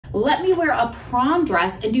let me wear a prom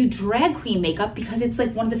dress and do drag queen makeup because it's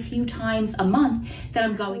like one of the few times a month that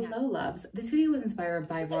I'm going out. Hello loves. This video was inspired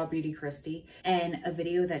by Raw Beauty Christy and a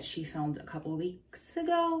video that she filmed a couple of weeks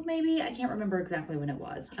ago, maybe. I can't remember exactly when it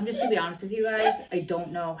was. I'm just gonna be honest with you guys. I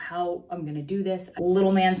don't know how I'm gonna do this.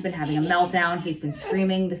 Little man's been having a meltdown. He's been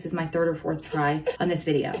screaming. This is my third or fourth try on this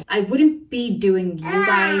video. I wouldn't be doing you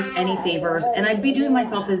guys any favors, and I'd be doing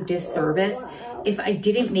myself a disservice if I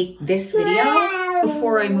didn't make this video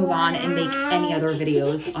before I move on and make any other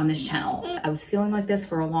videos on this channel. I was feeling like this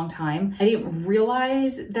for a long time. I didn't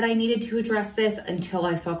realize that I needed to address this until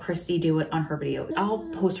I saw Christy do it on her video. I'll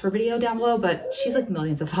post her video down below, but she's like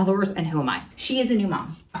millions of followers, and who am I? She is a new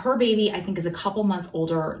mom. Her baby, I think, is a couple months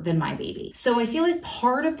older than my baby. So I feel like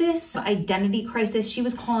part of this identity crisis, she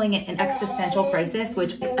was calling it an existential crisis,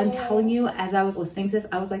 which I'm telling you, as I was listening to this,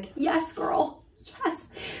 I was like, yes, girl. Yes.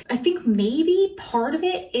 I think maybe part of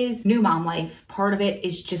it is new mom life. Part of it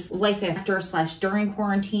is just life after / during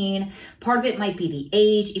quarantine. Part of it might be the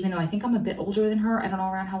age, even though I think I'm a bit older than her. I don't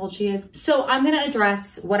know around how old she is. So I'm going to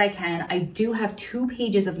address what I can. I do have 2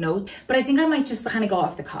 pages of notes, but I think I might just kind of go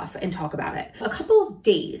off the cuff and talk about it. A couple of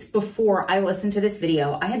days before I listened to this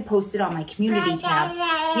video, I had posted on my community tab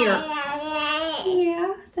here.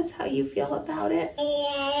 Yeah, that's how you feel about it.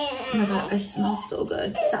 Oh my God, I smell so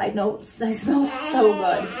good. Side notes, I smell so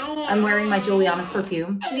good. I'm wearing my JULIANNA'S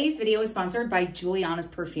perfume. Today's video is sponsored by JULIANNA'S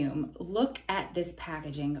perfume. Look at this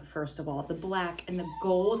packaging, first of all. The black and the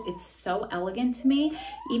gold, it's so elegant to me.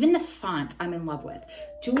 Even the font I'm in love with.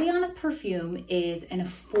 JULIANNA'S perfume is an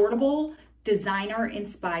affordable,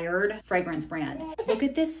 designer-inspired fragrance brand. Look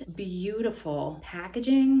at this beautiful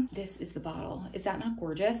packaging. This is the bottle. Is that not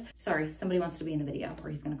gorgeous? Sorry, somebody wants to be in the video or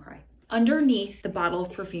he's gonna cry. Underneath the bottle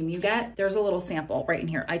of perfume you get, there's a little sample right in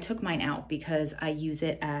here. I took mine out because I use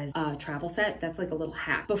it as a travel set. That's like a little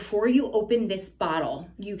hack. Before you open this bottle,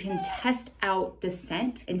 you can test out the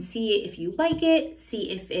scent and see if you like it,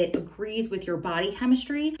 see if it agrees with your body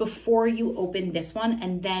chemistry before you open this one,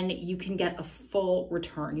 and then you can get a full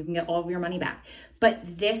return. You can get all of your money back.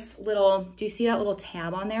 But this little, do you see that little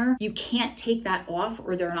tab on there? You can't take that off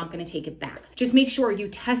or they're not gonna take it back. Just make sure you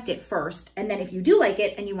test it first. And then if you do like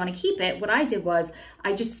it and you wanna keep it, what I did was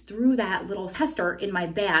I just threw that little tester in my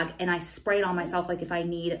bag and I sprayed on myself like if I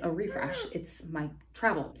need a refresh. It's my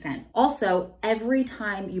travel scent. Also, every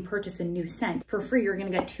time you purchase a new scent, for free, you're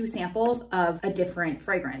gonna get 2 samples of a different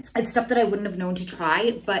fragrance. It's stuff that I wouldn't have known to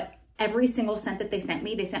try, but every single scent that they sent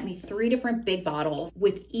me 3 different big bottles.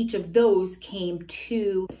 With each of those came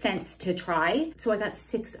 2 scents to try. So I got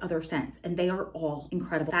 6 other scents and they are all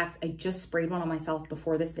incredible. In fact, I just sprayed one on myself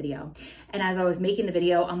before this video. And as I was making the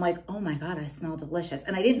video, I'm like, oh my God, I smell delicious.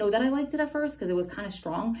 And I didn't know that I liked it at first because it was kind of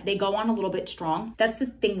strong. They go on a little bit strong. That's the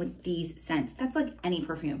thing with these scents. That's like any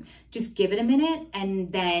perfume. Just give it a minute.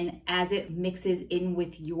 And then as it mixes in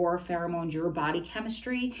with your pheromones, your body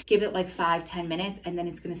chemistry, give it like 5-10 minutes and then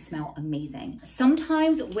it's gonna smell amazing.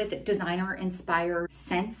 Sometimes with designer inspired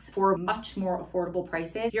scents for much more affordable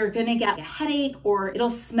prices, you're gonna get a headache or it'll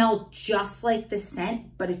smell just like the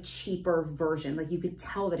scent, but a cheaper version. Like you could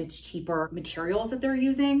tell that it's cheaper materials that they're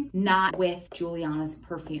using, not with JULIANNA'S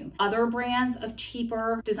perfume. Other brands of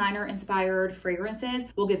cheaper designer inspired fragrances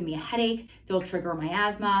will give me a headache. They'll trigger my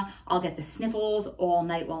asthma. I'll get the sniffles all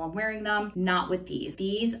night while I'm wearing them. Not with these.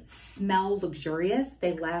 These smell luxurious.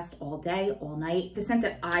 They last all day, all night. The scent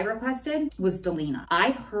that I requested was Delina.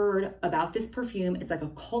 I've heard about this perfume. It's like a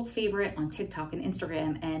cult favorite on TikTok and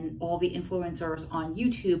Instagram, and all the influencers on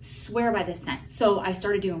YouTube swear by this scent. So I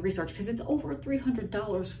started doing research because it's over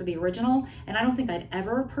 $300 for the original, and I don't think I'd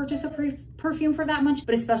ever purchase a perfume for that much,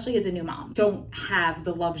 but especially as a new mom. Don't have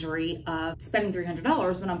the luxury of spending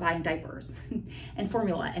 $300 when I'm buying diapers and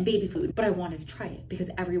formula and baby food, but I wanted to try it because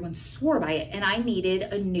everyone swore by it, and I needed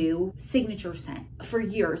a new signature scent. For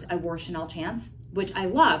years, I wore Chanel Chance, which I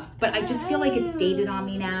love, but I just feel like it's dated on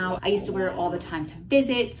me now. I used to wear it all the time to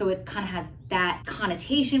visit, so it kind of has that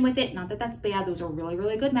connotation with it. Not that that's bad, those are really,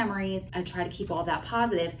 really good memories. I try to keep all of that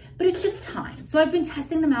positive, but it's just time. So I've been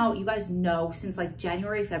testing them out. You guys know since like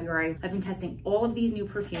January, February, I've been testing all of these new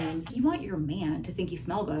perfumes. You want your man to think you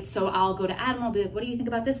smell good. So I'll go to Adam, I'll be like, what do you think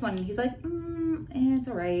about this one? And he's like, it's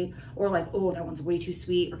all right. Or like, oh, that one's way too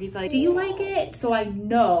sweet. Or he's like, do you like it? So I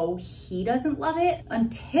know he doesn't love it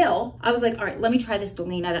until I was like, all right, let me try this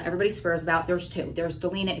Delina that everybody swears about. There's 2. There's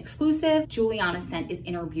Delina Exclusive. JULIANNA'S scent is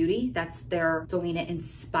Inner Beauty. That's their Delina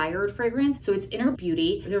inspired fragrance. So it's Inner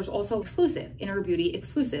Beauty. There's also Exclusive. Inner Beauty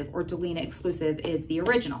Exclusive, or Delina Exclusive is the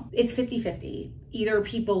original. It's 50-50. Either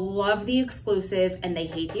people love the exclusive and they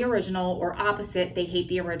hate the original, or opposite, they hate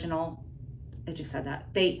the original I just said that.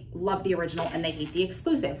 They love the original and they hate the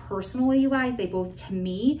exclusive. Personally, you guys, they both, to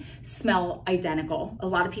me, smell identical. A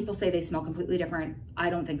lot of people say they smell completely different. I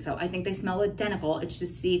don't think so. I think they smell identical. It's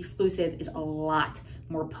just the exclusive is a lot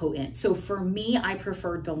more potent. So for me, I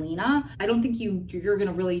prefer Delina. I don't think you're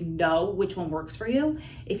gonna really know which one works for you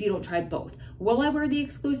if you don't try both. Will I wear the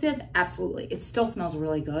exclusive? Absolutely. It still smells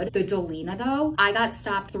really good. The Delina though, I got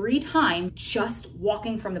stopped 3 times just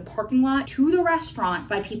walking from the parking lot to the restaurant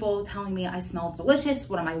by people telling me I smell delicious.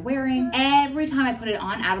 What am I wearing? Every time I put it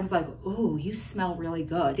on, Adam's like, ooh, you smell really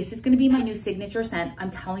good. This is gonna be my new signature scent.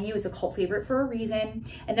 I'm telling you, it's a cult favorite for a reason.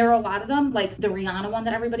 And there are a lot of them, like the Rihanna one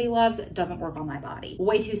that everybody loves, doesn't work on my body.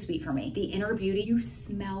 Way too sweet for me. The Inner Beauty, you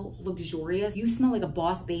smell luxurious. You smell like a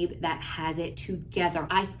boss babe that has it together.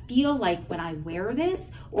 I feel like when I wear this,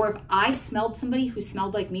 or if I smelled somebody who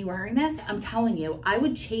smelled like me wearing this, I'm telling you, I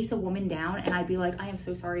would chase a woman down and I'd be like, I am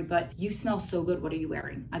so sorry, but you smell so good. What are you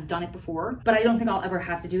wearing? I've done it before, but I don't think I'll ever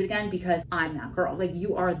have to do it again because I'm that girl. Like,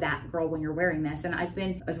 you are that girl when you're wearing this. And I've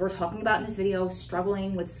been, as we're talking about in this video,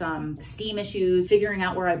 struggling with some esteem issues, figuring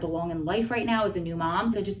out where I belong in life right now as a new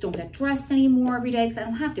mom. I just don't get dressed anymore every day because I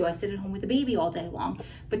don't have to. I sit at home with a baby all day long,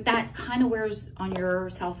 but that kind of wears on your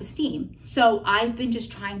self-esteem. So I've been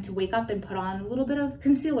just trying to wake up and put on a little bit of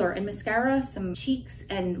concealer and mascara, some cheeks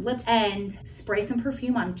and lips, and spray some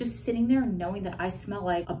perfume on. Just sitting there knowing that I smell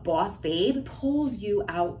like a boss babe pulls you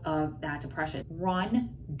out of that depression.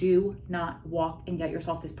 Run, do not walk, and get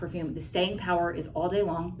yourself this perfume. The staying power is all day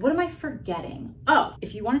long. What am I forgetting? Oh,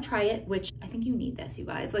 if you want to try it, which I think you need this, you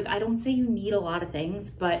guys. Like, I don't say you need a lot of things,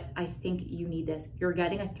 but I think you need this. You're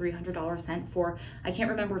getting a $300 scent for, I can't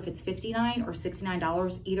remember if it's $59 or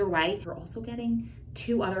 $69. Either way, you're also getting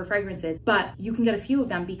 2 other fragrances, but you can get a few of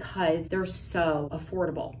them because they're so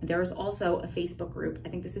affordable. There's also a Facebook group. I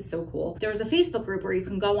think this is so cool. There's a Facebook group where you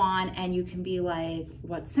can go on and you can be like,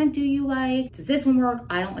 what scent do you like? Does this one work?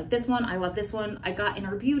 I don't like this one. I love this one. I got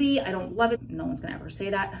Inner Beauty. I don't love it. No one's gonna ever say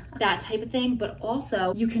that. That type of thing. But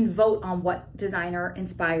also you can vote on what designer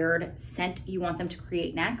inspired scent you want them to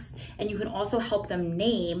create next. And you can also help them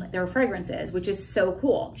name their fragrances, which is so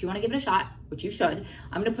cool. If you want to give it a shot, which you should,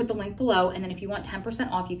 I'm gonna put the link below. And then if you want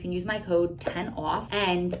 10% off, you can use my code 10OFF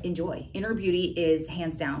and enjoy. Inner Beauty is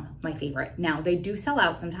hands down my favorite. Now, they do sell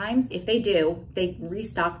out sometimes. If they do, they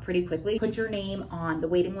restock pretty quickly. Put your name on the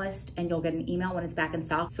waiting list and you'll get an email when it's back in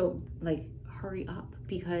stock. So like, hurry up,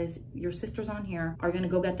 because your sisters on here are gonna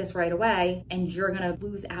go get this right away and you're gonna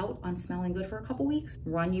lose out on smelling good for a couple weeks.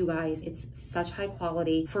 Run, you guys. It's such high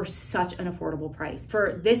quality for such an affordable price.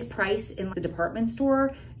 For this price in the department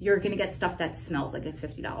store, you're gonna get stuff that smells like it's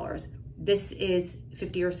 $50. This is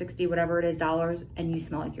 50 or 60, whatever it is, dollars, and you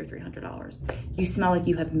smell like you're $300. You smell like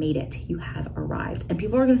you have made it. You have arrived. And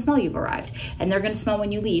people are gonna smell you've arrived. And they're gonna smell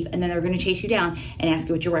when you leave, and then they're gonna chase you down and ask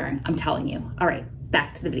you what you're wearing. I'm telling you. All right,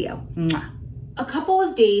 back to the video. Mwah. A couple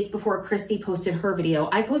of days before Christy posted her video,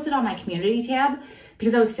 I posted on my community tab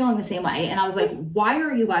because I was feeling the same way. And I was like, why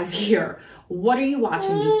are you guys here? What are you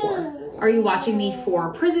watching me for? Are you watching me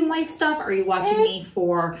for prison life stuff? Are you watching me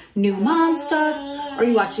for new mom stuff? Are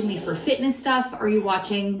you watching me for fitness stuff? Are you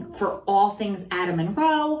watching for all things Adam and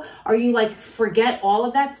Roe? Are you like, forget all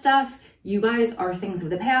of that stuff? You guys are things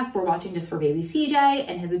of the past. We're watching just for baby CJ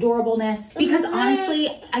and his adorableness. Because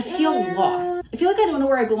honestly, I feel lost. I feel like I don't know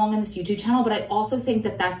where I belong in this YouTube channel, but I also think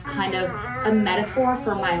that that's kind of a metaphor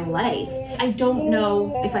for my life. I don't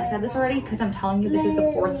know if I said this already, because I'm telling you, this is the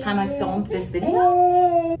 4th time I filmed this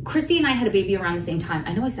video. Christy and I had a baby around the same time.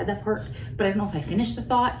 I know I said that part, but I don't know if I finished the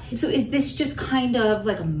thought. So is this just kind of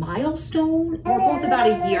like a milestone? We're both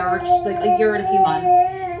about a year, like a year and a few months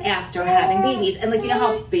after having babies. And like, you know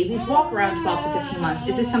how babies walk around 12 to 15 months?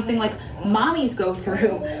 Is this something like mommies go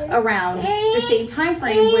through around the same time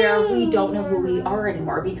frame where we don't know who we are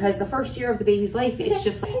anymore? Because the first year of the baby's life, it's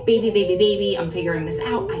just like baby, baby, baby. I'm figuring this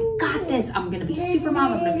out. I got this. I'm gonna be super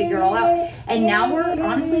mom. I'm gonna figure it all out. And now we're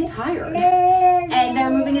honestly tired. And they're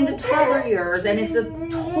moving into toddler years, and it's a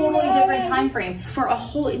totally different time frame for a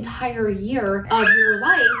whole entire year of your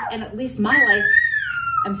life. And at least my life,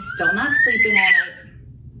 I'm still not sleeping all night.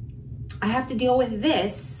 I have to deal with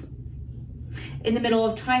this in the middle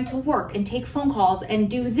of trying to work and take phone calls and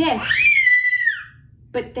do this.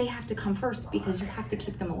 But they have to come first because you have to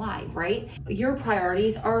keep them alive, right? Your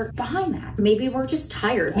priorities are behind that. Maybe we're just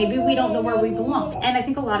tired. Maybe we don't know where we belong. And I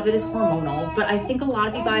think a lot of it is hormonal, but I think a lot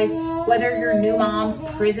of you guys, whether you're new moms,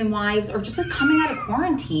 prison wives, or just like coming out of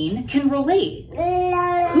quarantine, can relate.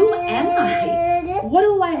 Who am I? What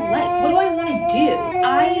do I like? What do I want to do?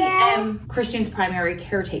 I am Christian's primary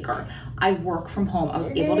caretaker. I work from home. I was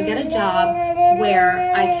able to get a job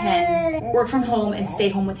where I can work from home and stay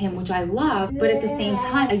home with him, which I love. But at the same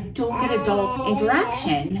time, I don't get adult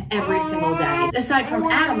interaction every single day. Aside from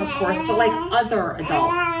Adam, of course, but like other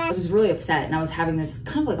adults. I was really upset and I was having this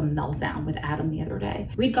kind of like a meltdown with Adam the other day.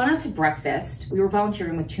 We'd gone out to breakfast. We were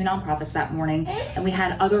volunteering with 2 nonprofits that morning, and we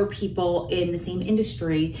had other people in the same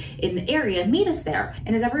industry in the area meet us there.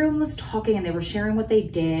 And as everyone was talking and they were sharing what they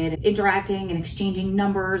did, interacting and exchanging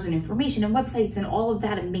numbers and information and websites and all of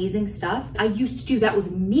that amazing stuff I used to do, that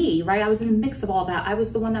was me, right? I was in the mix of all that. I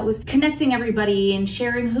was the one that was connecting everybody and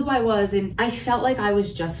sharing who I was, and I felt like I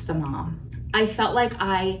was just the mom. I felt like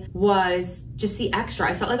I was just the extra.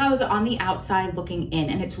 I felt like I was on the outside looking in,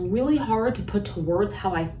 and it's really hard to put to words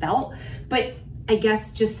how I felt, but I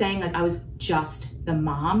guess just saying like I was just the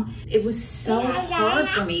mom, it was so hard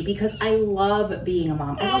for me because I love being a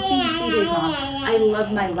mom. I love being CJ's mom. I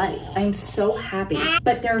love my life. I'm so happy.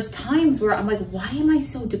 But there's times where I'm like, why am I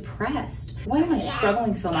so depressed? Why am I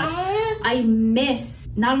struggling so much? I miss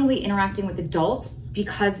not only interacting with adults,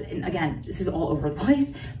 because, and again, this is all over the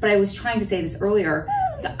place, but I was trying to say this earlier,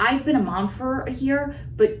 I've been a mom for a year,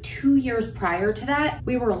 but 2 years prior to that,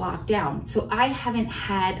 we were locked down. So I haven't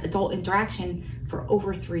had adult interaction for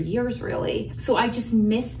over 3 years, really. So I just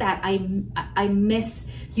miss that. I miss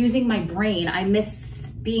using my brain. I miss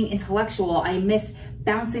being intellectual. I miss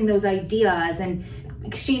bouncing those ideas and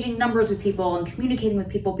exchanging numbers with people and communicating with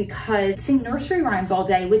people, because sing nursery rhymes all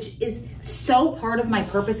day, which is so part of my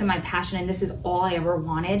purpose and my passion, and this is all I ever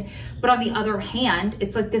wanted. But on the other hand,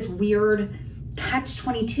 it's like this weird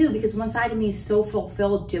catch-22, because one side of me is so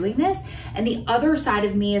fulfilled doing this, and the other side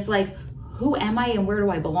of me is like, who am I and where do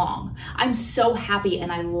I belong? I'm so happy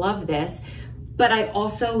and I love this, but I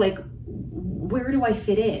also like, where do I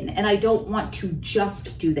fit in? And I don't want to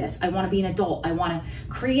just do this. I want to be an adult. I want to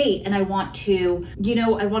create, and I want to, you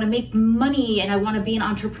know, I want to make money, and I want to be an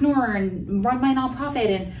entrepreneur and run my nonprofit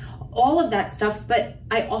and all of that stuff. But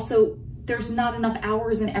I also, there's not enough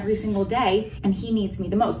hours in every single day, and he needs me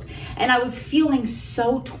the most. And I was feeling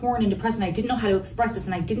so torn and depressed, and I didn't know how to express this,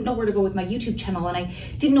 and I didn't know where to go with my YouTube channel, and I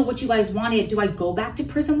didn't know what you guys wanted. Do I go back to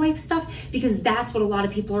prison life stuff? Because that's what a lot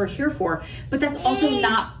of people are here for. But that's also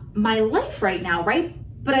not my life right now, right?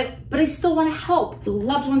 But I still want to help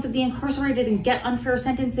loved ones of the incarcerated and get unfair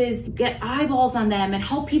sentences, get eyeballs on them, and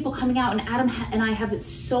help people coming out. And Adam and I have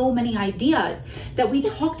so many ideas that we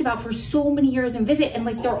talked about for so many years in Visit, and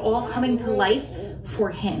like they're all coming to life for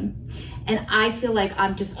him. And I feel like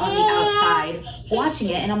I'm just on the outside watching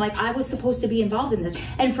it, and I'm like, I was supposed to be involved in this.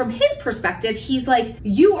 And from his perspective, he's like,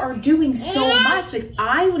 you are doing so much. Like,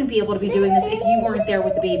 I wouldn't be able to be doing this if you weren't there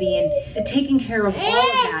with the baby and taking care of all of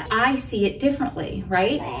that. I see it differently,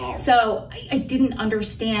 right? So I didn't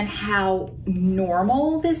understand how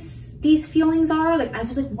normal these feelings are. Like, I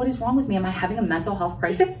was like, what is wrong with me? Am I having a mental health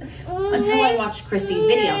crisis? Until I watched Christy's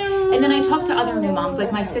video. And then I talked to other new moms,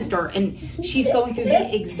 like my sister, and she's going through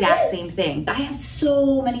the exact same thing. I have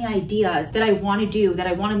so many ideas that I want to do, that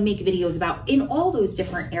I want to make videos about in all those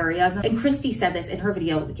different areas. And Christy said this in her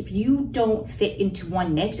video, like, if you don't fit into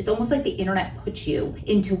one niche, it's almost like the internet puts you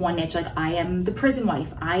into one niche. Like, I am the prison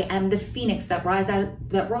wife. I am the phoenix that rose out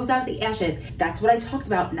of the ashes. That's what I talked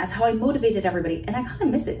about, and that's how I motivated everybody. And I kind of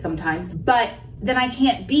miss it sometimes. But then I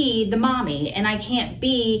can't be the mommy, and I can't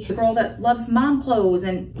be the girl that loves mom clothes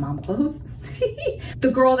and the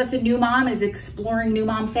girl that's a new mom and is exploring new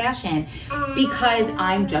mom fashion, because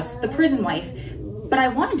I'm just the prison wife. But I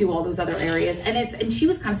want to do all those other areas, and she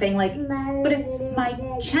was kind of saying like, but it's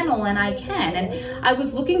my channel and I can. And I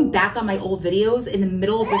was looking back on my old videos in the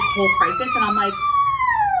middle of this whole crisis, and I'm like,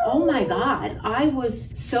 oh my God, I was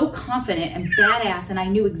so confident and badass, and I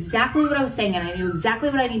knew exactly what I was saying, and I knew exactly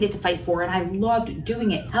what I needed to fight for, and I loved doing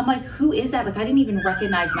it. I'm like, who is that? Like, I didn't even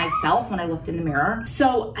recognize myself when I looked in the mirror.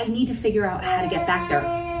 So I need to figure out how to get back there.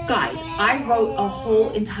 Guys, I wrote a whole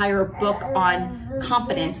entire book on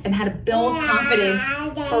confidence and how to build confidence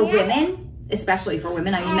for women, especially for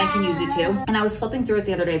women. I mean, men can use it too. And I was flipping through it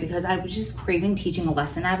the other day because I was just craving teaching a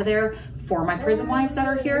lesson out of there for my prison wives that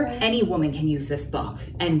are here. Any woman can use this book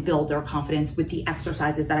and build their confidence with the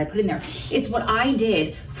exercises that I put in there. It's what I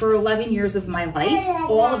did for 11 years of my life,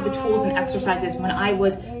 all of the tools and exercises when I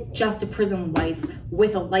was just a prison wife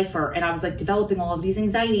with a lifer, and I was like developing all of these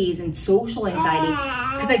anxieties and social anxiety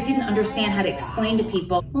because I didn't understand how to explain to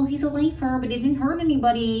people, well, he's a lifer, but he didn't hurt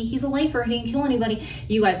anybody. He's a lifer, he didn't kill anybody.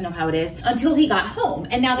 You guys know how it is, until he got home.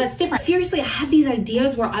 And now that's different. Seriously, I have these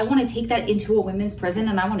ideas where I want to take that into a women's prison,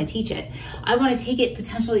 and I want to teach it. I want to take it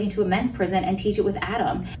potentially into a men's prison and teach it with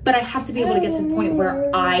Adam. But I have to be able to get to the point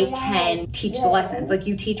where I can teach the lessons. Like,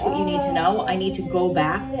 you teach what you need to know. I need to go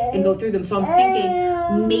back and go through them. So I'm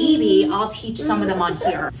thinking maybe I'll teach some of them on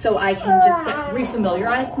here so I can just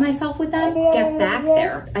refamiliarize myself with them, get back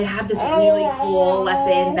there. I have this really cool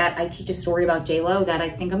lesson that I teach a story about J-Lo that I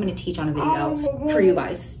think I'm gonna teach on a video for you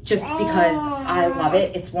guys, just because I love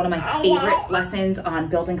it. It's one of my favorite lessons on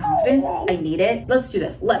building confidence. I need it. Let's do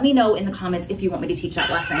this. Let me know in the comments if you want me to teach that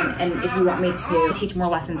lesson and if you want me to teach more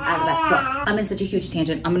lessons out of that book. I'm in such a huge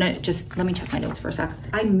tangent. I'm gonna just, let me check my notes for a sec.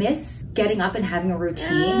 I miss getting up and having a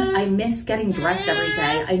routine. I miss getting dressed every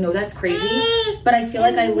day. I know that's crazy, but I feel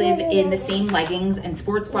like I live in the same leggings and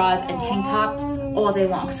sports bras and tank tops all day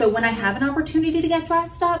long. So when I have an opportunity to get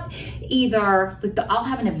dressed up, either like I'll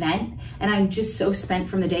have an event and I'm just so spent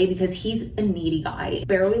from the day because he's a needy guy.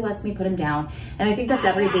 Barely lets me put him down. And I think that's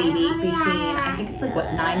every baby between, I think it's like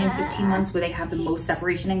what, 9 and 15 months where they have the most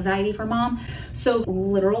separation anxiety from mom. So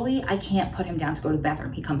literally I can't put him down to go to the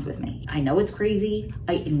bathroom. He comes with me. I know it's crazy.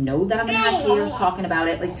 I know that I'm gonna have haters talking about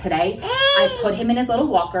it. Like today, I put him in his little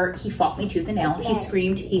walker. He fought me tooth and nail. He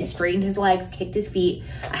screamed, he straightened his legs, kicked his feet.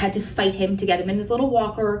 I had to fight him to get him in his little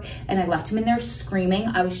walker and I left him in there screaming.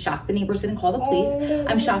 I was shocked the neighbors didn't call the police.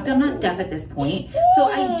 I'm shocked I'm not deaf at this point. So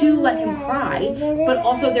I do let him cry, but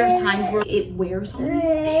also there's times where it wears on me.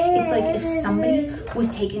 It's like if somebody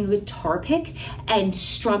was taking a guitar pick and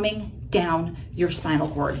strumming down your spinal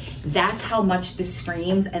cord. That's how much the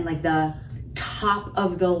screams and like the top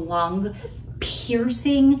of the lung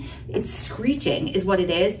piercing, it's screeching is what it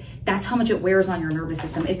is. That's how much it wears on your nervous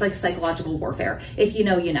system. It's like psychological warfare. If you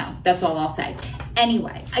know, you know. That's all I'll say.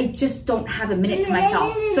 Anyway, I just don't have a minute to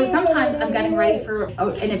myself. So sometimes I'm getting ready for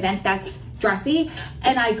an event that's dressy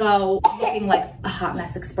and I go looking like a hot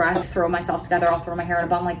mess express, throw myself together, I'll throw my hair in a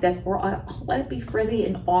bun like this, or I'll let it be frizzy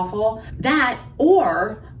and awful. That,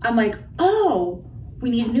 or I'm like, oh, we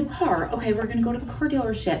need a new car. Okay, we're gonna go to the car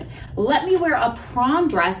dealership. Let me wear a prom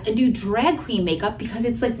dress and do drag queen makeup because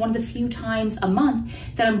it's like one of the few times a month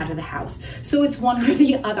that I'm out of the house. So it's one or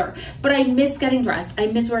the other. But I miss getting dressed. I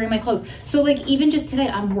miss wearing my clothes. So like even just today,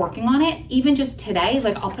 I'm working on it. Even just today,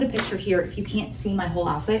 like I'll put a picture here if you can't see my whole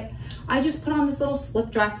outfit. I just put on this little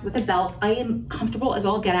slip dress with a belt. I am comfortable as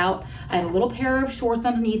all get out. I have a little pair of shorts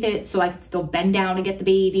underneath it so I can still bend down and get the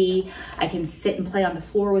baby. I can sit and play on the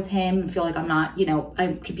floor with him and feel like I'm not, you know, I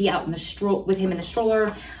could be out in the stroll with him in the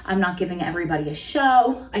stroller. I'm not giving everybody a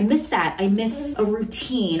show. I miss that. I miss a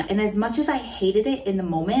routine. And as much as I hated it in the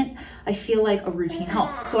moment, I feel like a routine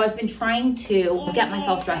helps. So I've been trying to get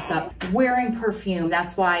myself dressed up, wearing perfume.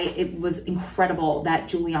 That's why it was incredible that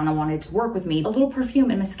Juliana wanted to work with me. A little perfume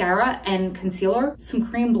and mascara and concealer, some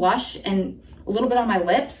cream blush, and a little bit on my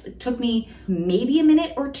lips. It took me maybe a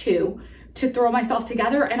minute or two to throw myself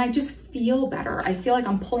together and I just feel better. I feel like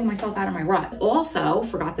I'm pulling myself out of my rut. Also,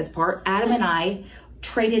 forgot this part, Adam and I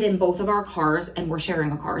traded in both of our cars and we're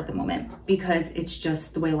sharing a car at the moment because it's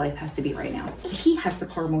just the way life has to be right now. He has the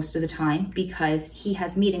car most of the time because he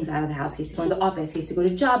has meetings out of the house. He has to go to the office, he has to go to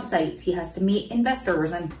job sites, he has to meet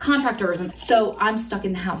investors and contractors. And so I'm stuck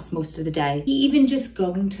in the house most of the day. Even just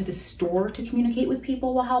going to the store to communicate with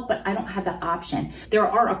people will help, but I don't have that option. There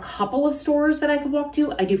are a couple of stores that I could walk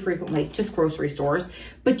to. I do frequently, just grocery stores,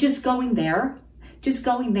 but just going there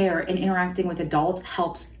and interacting with adults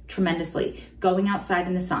helps tremendously. Going outside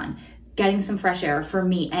in the sun, getting some fresh air for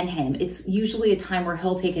me and him. It's usually a time where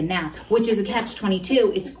he'll take a nap, which is a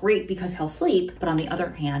catch-22. It's great because he'll sleep, but on the other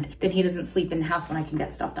hand, then he doesn't sleep in the house when I can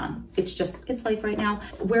get stuff done. It's just, it's life right now.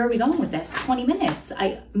 Where are we going with this? 20 minutes.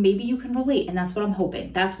 Maybe you can relate, and that's what I'm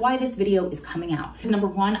hoping. That's why this video is coming out. Number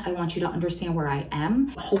one, I want you to understand where I am,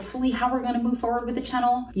 hopefully how we're gonna move forward with the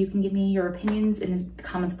channel. You can give me your opinions in the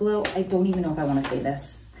comments below. I don't even know if I wanna say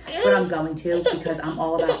this, but I'm going to because I'm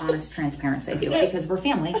all about honest transparency. I do, because we're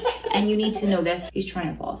family and you need to know this. He's trying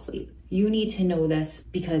to fall asleep. You need to know this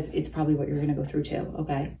because it's probably what you're gonna go through too,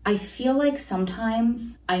 okay? I feel like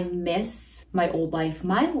sometimes I miss my old life.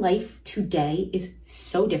 My life today is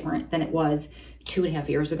so different than it was 2.5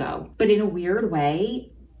 years ago, but in a weird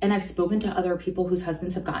way. And I've spoken to other people whose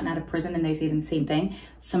husbands have gotten out of prison and they say the same thing.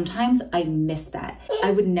 Sometimes I miss that. I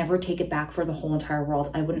would never take it back for the whole entire world.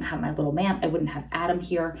 I wouldn't have my little man. I wouldn't have Adam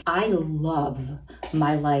here. I love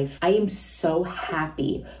my life. I am so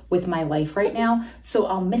happy with my life right now. So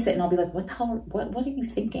I'll miss it and I'll be like, what the hell, what are you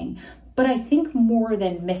thinking? But I think more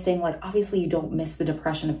than missing, like obviously you don't miss the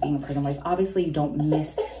depression of being in prison. Like obviously you don't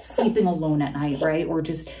miss sleeping alone at night, right? Or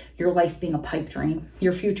just your life being a pipe dream,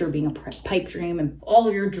 your future being a pipe dream, and all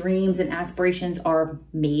of your dreams and aspirations are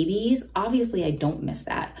maybes. Obviously I don't miss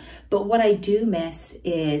that. But what I do miss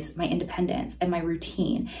is my independence and my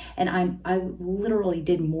routine. And I literally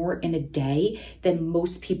did more in a day than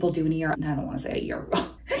most people do in a year. And I don't want to say a year.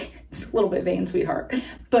 It's a little bit vain, sweetheart,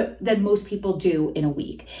 but than most people do in a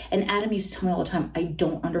week. And Adam used to tell me all the time, I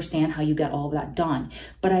don't understand how you get all of that done,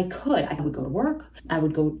 but I could. I would go to work, I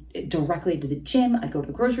would go directly to the gym, I'd go to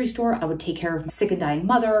the grocery store, I would take care of my sick and dying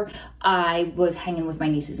mother, I was hanging with my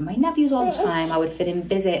nieces and my nephews all the time, I would fit and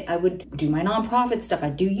visit, I would do my nonprofit stuff,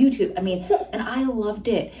 I'd do YouTube, I mean, and I loved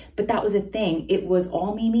it, but that was a thing. It was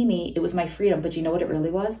all me, it was my freedom, but you know what it really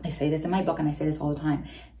was? I say this in my book and I say this all the time.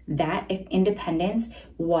 That independence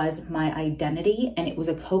was my identity, and it was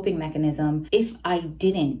a coping mechanism. If I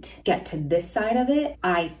didn't get to this side of it,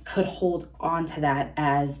 I could hold on to that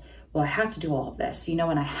as, well, I have to do all of this, you know,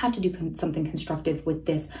 and I have to do something constructive with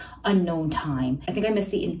this unknown time. I think I miss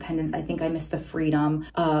the independence. I think I miss the freedom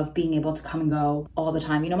of being able to come and go all the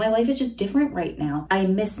time. You know, my life is just different right now. I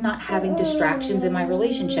miss not having distractions in my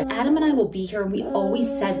relationship. Adam and I will be here, and we always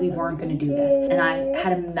said we weren't going to do this. And I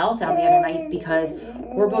had a meltdown the other night because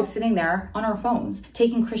we're both sitting there on our phones,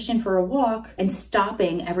 taking Christian for a walk and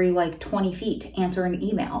stopping every like 20 feet to answer an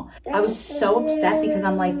email. I was so upset because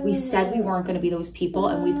I'm like, we said we weren't going to be those people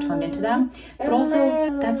and we've turned into them. But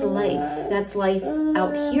also, that's life. That's life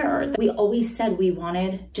out here. We always said we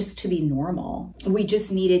wanted just to be normal. We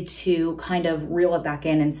just needed to kind of reel it back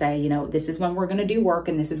in and say, you know, this is when we're going to do work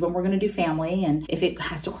and this is when we're going to do family. And if it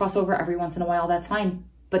has to cross over every once in a while, that's fine.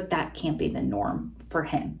 But that can't be the norm for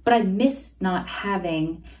him. But I miss not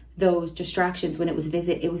having those distractions. When it was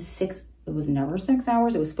visit, it was never 6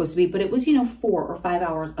 hours. It was supposed to be, but it was, you know, 4 or 5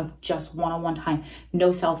 hours of just one-on-one time.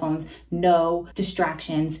 No cell phones, no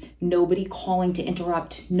distractions, nobody calling to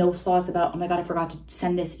interrupt, no thoughts about, oh my God, I forgot to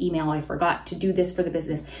send this email. I forgot to do this for the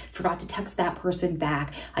business. Forgot to text that person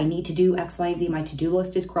back. I need to do X, Y, and Z. My to-do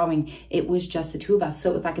list is growing. It was just the two of us.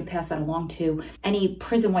 So if I could pass that along to any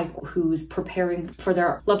prison wife who's preparing for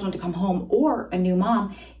their loved one to come home, or a new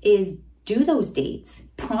mom, is do those dates.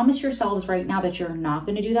 Promise yourselves right now that you're not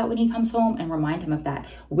going to do that when he comes home, and remind him of that.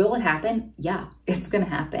 Will it happen? Yeah, it's going to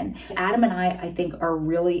happen. Adam and I think are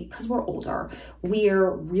really, because we're older,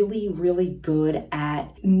 we're really, really good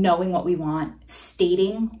at knowing what we want,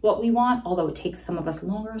 stating what we want, although it takes some of us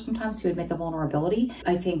longer sometimes to admit the vulnerability.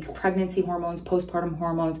 I think pregnancy hormones, postpartum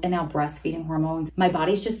hormones, and now breastfeeding hormones, my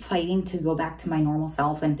body's just fighting to go back to my normal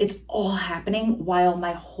self. And it's all happening while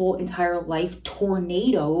my whole entire life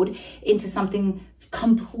tornadoed into something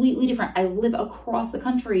completely different. I live across the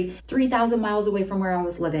country, 3,000 miles away from where I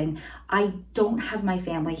was living. I don't have my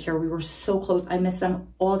family here. We were so close. I miss them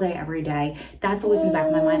all day, every day. That's always in the back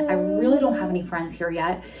of my mind. I really don't have any friends here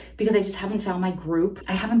yet because I just haven't found my group.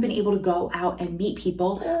 I haven't been able to go out and meet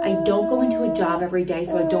people. I don't go into a job every day,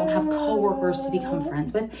 so I don't have coworkers to become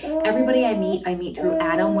friends with. Everybody I meet through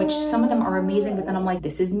Adam, which some of them are amazing, but then I'm like,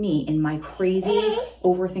 this is me in my crazy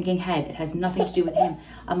overthinking head. It has nothing to do with him.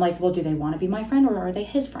 I'm like, well, do they want to be my friend or are they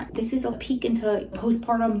his friend? This is a peek into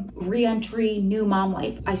postpartum re-entry, new mom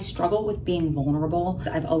life. I struggle with being vulnerable.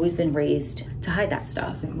 I've always been raised to hide that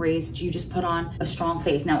stuff. Raised, you just put on a strong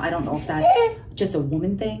face. Now, I don't know if that's just a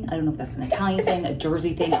woman thing. I don't know if that's an Italian thing, a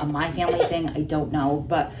Jersey thing, a my family thing. I don't know,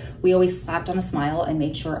 but we always slapped on a smile and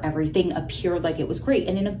made sure everything appeared like it was great.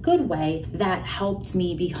 And in a good way, that helped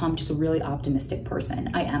me become just a really optimistic person.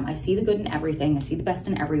 I see the good in everything. I see the best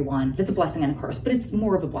in everyone. It's a blessing and a curse, but it's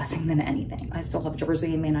more of a blessing than anything. I still have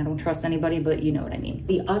Jersey in me and I don't trust anybody, but you know what I mean.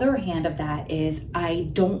 The other hand of that is I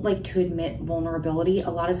don't like to admit vulnerability. A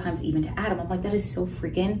lot of times, even to Adam, I'm like, that is so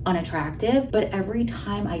freaking unattractive. But every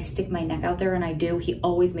time I stick my neck out there, and I do, he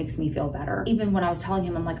always makes me feel better. Even when I was telling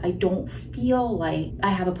him, I'm like, I don't feel like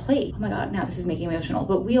I have a plate. Oh my God, now this is making me emotional.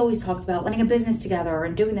 But we always talked about running a business together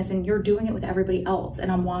and doing this, and you're doing it with everybody else.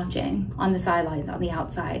 And I'm watching on the sidelines, on the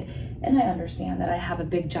outside. And I understand that I have a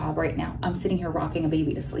big job right now. I'm sitting here rocking a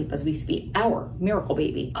baby to sleep as we speak, our miracle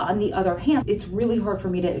baby. On the other hand, it's really hard for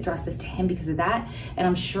me to address this to him because of that. And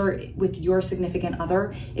I'm sure with your significant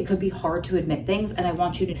other, it could be hard to admit things. And I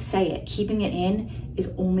want you to say it. Keeping it in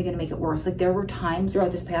is only gonna make it worse. Like, there were times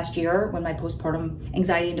throughout this past year when my postpartum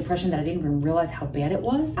anxiety and depression that I didn't even realize how bad it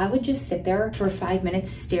was. I would just sit there for 5 minutes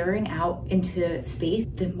staring out into space,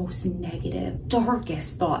 the most negative,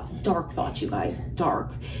 darkest thoughts, dark thoughts, you guys,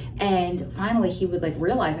 dark. And finally he would like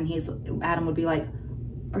realize, and Adam would be like,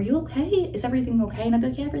 are you okay? Is everything okay? And I'd be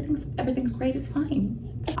like, yeah, everything's great, it's fine.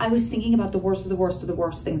 I was thinking about the worst of the worst of the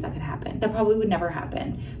worst things that could happen. That probably would never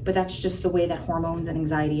happen, but that's just the way that hormones and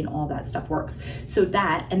anxiety and all that stuff works. So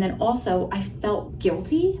that, and then also I felt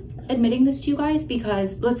guilty admitting this to you guys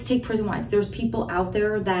because let's take prison wives. There's people out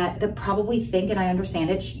there that probably think, and I understand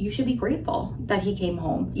it, you should be grateful that he came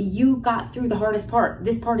home. You got through the hardest part.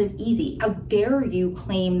 This part is easy. How dare you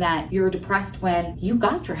claim that you're depressed when you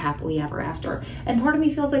got your happily ever after? And part of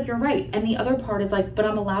me feels like you're right. And the other part is like, but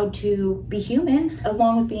I'm allowed to be human.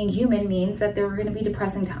 Along with being human means that there are going to be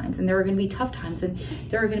depressing times and there are going to be tough times and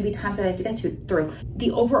there are going to be times that I have to get through.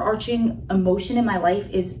 The overarching emotion in my life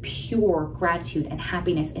is pure gratitude and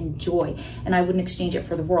happiness and joy. And I wouldn't exchange it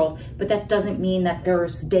for the world. But that doesn't mean that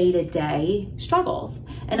there's day-to-day struggles.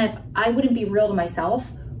 And if I wouldn't be real to myself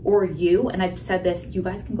or you, and I've said this, you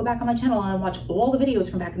guys can go back on my channel and watch all the videos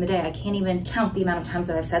from back in the day. I can't even count the amount of times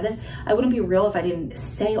that I've said this. I wouldn't be real if I didn't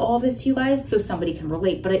say all this to you guys so somebody can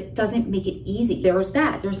relate, but it doesn't make it easy. There's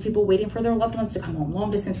that. There's people waiting for their loved ones to come home, long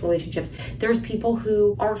distance relationships. There's people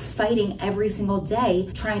who are fighting every single day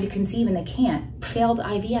trying to conceive and they can't. Failed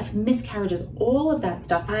IVF, miscarriages, all of that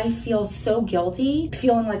stuff. I feel so guilty,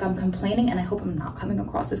 feeling like I'm complaining, and I hope I'm not coming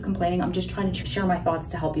across as complaining. I'm just trying to share my thoughts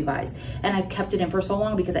to help you guys. And I've kept it in for so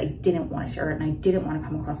long because I didn't want to share it and I didn't want to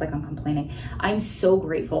come across like I'm complaining. I'm so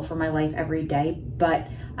grateful for my life every day, but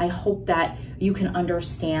I hope that you can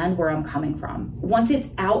understand where I'm coming from. Once it's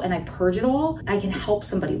out and I purge it all, I can help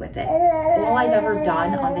somebody with it. All I've ever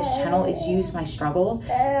done on this channel is use my struggles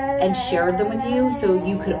and shared them with you so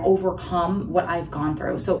you could overcome what I've gone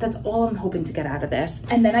through. So that's all I'm hoping to get out of this.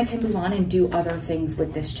 And then I can move on and do other things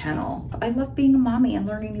with this channel. I love being a mommy and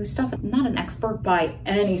learning new stuff. I'm not an expert by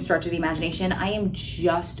any stretch of the imagination. I am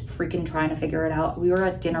just freaking trying to figure it out. We were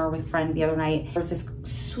at dinner with a friend the other night. There was this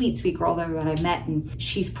sweet girl there that I met, and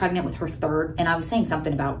she's pregnant with her third. And I was saying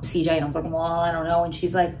something about CJ and I was like, well, I don't know. And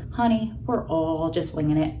she's like, honey, we're all just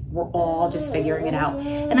winging it. We're all just figuring it out.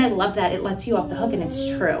 And I love that. It lets you off the hook, and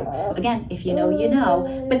it's true. Again, if you know, you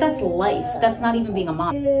know, but that's life. That's not even being a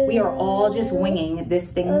mom. We are all just winging this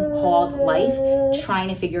thing called life, trying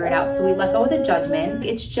to figure it out. So we let go of the judgment.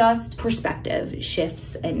 It's just perspective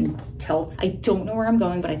shifts and tilts. I don't know where I'm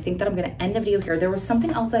going, but I think that I'm going to end the video here. There was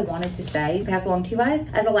something else I wanted to say, pass along to you guys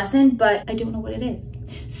as a lesson, but I don't know what it is.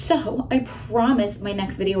 So I promise my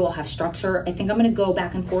next video will have structure. I think I'm gonna go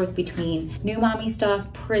back and forth between new mommy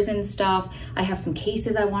stuff, prison stuff. I have some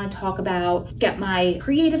cases I wanna talk about, get my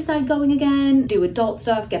creative side going again, do adult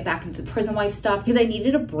stuff, get back into prison wife stuff, because I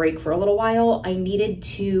needed a break for a little while. I needed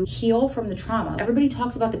to heal from the trauma. Everybody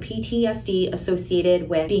talks about the PTSD associated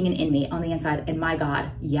with being an inmate on the inside, and my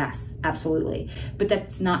God, yes, absolutely. But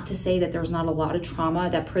that's not to say that there's not a lot of trauma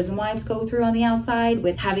that prison wives go through on the outside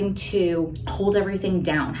with having to hold everything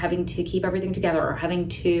down, having to keep everything together, or having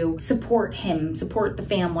to support him, support the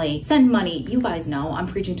family, send money. You guys know I'm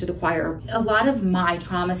preaching to the choir. A lot of my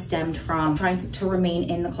trauma stemmed from trying to remain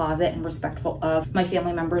in the closet and respectful of my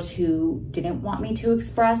family members who didn't want me to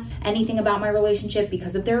express anything about my relationship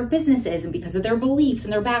because of their businesses and because of their beliefs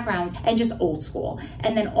and their backgrounds and just old school.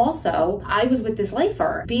 And then also I was with this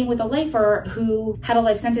lifer, being with a lifer who had a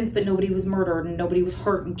life sentence, but nobody was murdered and nobody was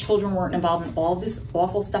hurt and children weren't involved and all of this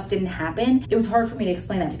awful stuff didn't happen. It was hard for me to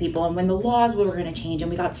explain that to people. And when the laws were going to change and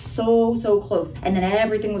we got so close and then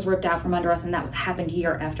everything was ripped out from under us, and that happened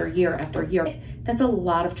year after year after year. That's a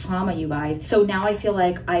lot of trauma, you guys. So now I feel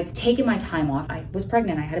like I've taken my time off. I was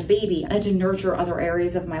pregnant, I had a baby, I had to nurture other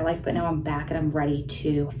areas of my life, but now I'm back and I'm ready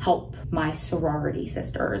to help my sorority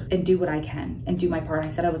sisters and do what I can and do my part. I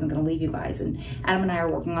said I wasn't gonna leave you guys, and Adam and I are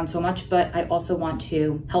working on so much, but I also want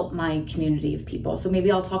to help my community of people. So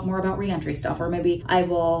maybe I'll talk more about reentry stuff, or maybe I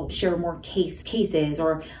will share more cases,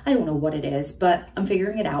 or I don't know what it is, but I'm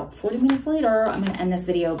figuring it out. 40 minutes later, I'm gonna end this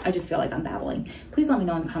video. I just feel like I'm babbling. Please let me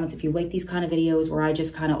know in the comments if you like these kind of videos where I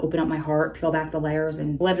just kind of open up my heart, peel back the layers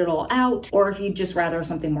and let it all out, or if you'd just rather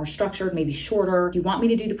something more structured, maybe shorter. If you want me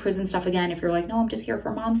to do the prison stuff again, if you're like, no, I'm just here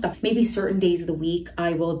for mom stuff, maybe certain days of the week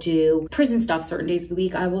I will do prison stuff, certain days of the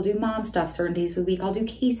week I will do mom stuff, certain days of the week I'll do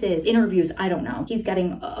cases, interviews. I don't know. He's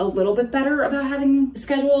getting a little bit better about having a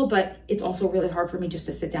schedule, but it's also really hard for me just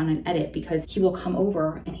to sit down and edit because he will come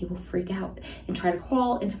over and he will freak out and try to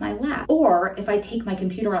crawl into my lap. Or if I take my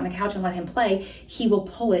computer on the couch and let him play, he will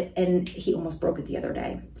pull it, and he almost broke it the other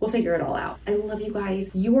day. We'll figure it all out. I love you guys.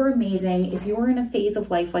 You are amazing. If you're in a phase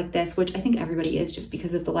of life like this, which I think everybody is just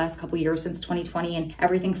because of the last couple years since 2020 and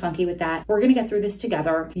everything funky with that, we're gonna get through this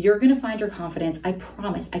together. You're gonna find your confidence. I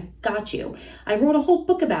promise. I got you. I wrote a whole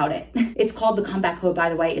book about it. It's called The Comeback Code, by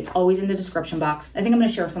the way. It's always in the description box. I think I'm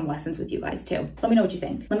gonna share some lessons with you guys too. Let me know what you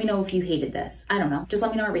think. Let me know if you hated this. I don't know. Just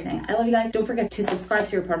let me know everything. I love you guys. Don't forget to subscribe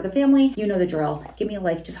so you're part of the family. You know the drill. Give me a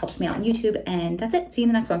like. Just helps me out on YouTube. And that's it. See you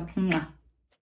in the next one. Mwah.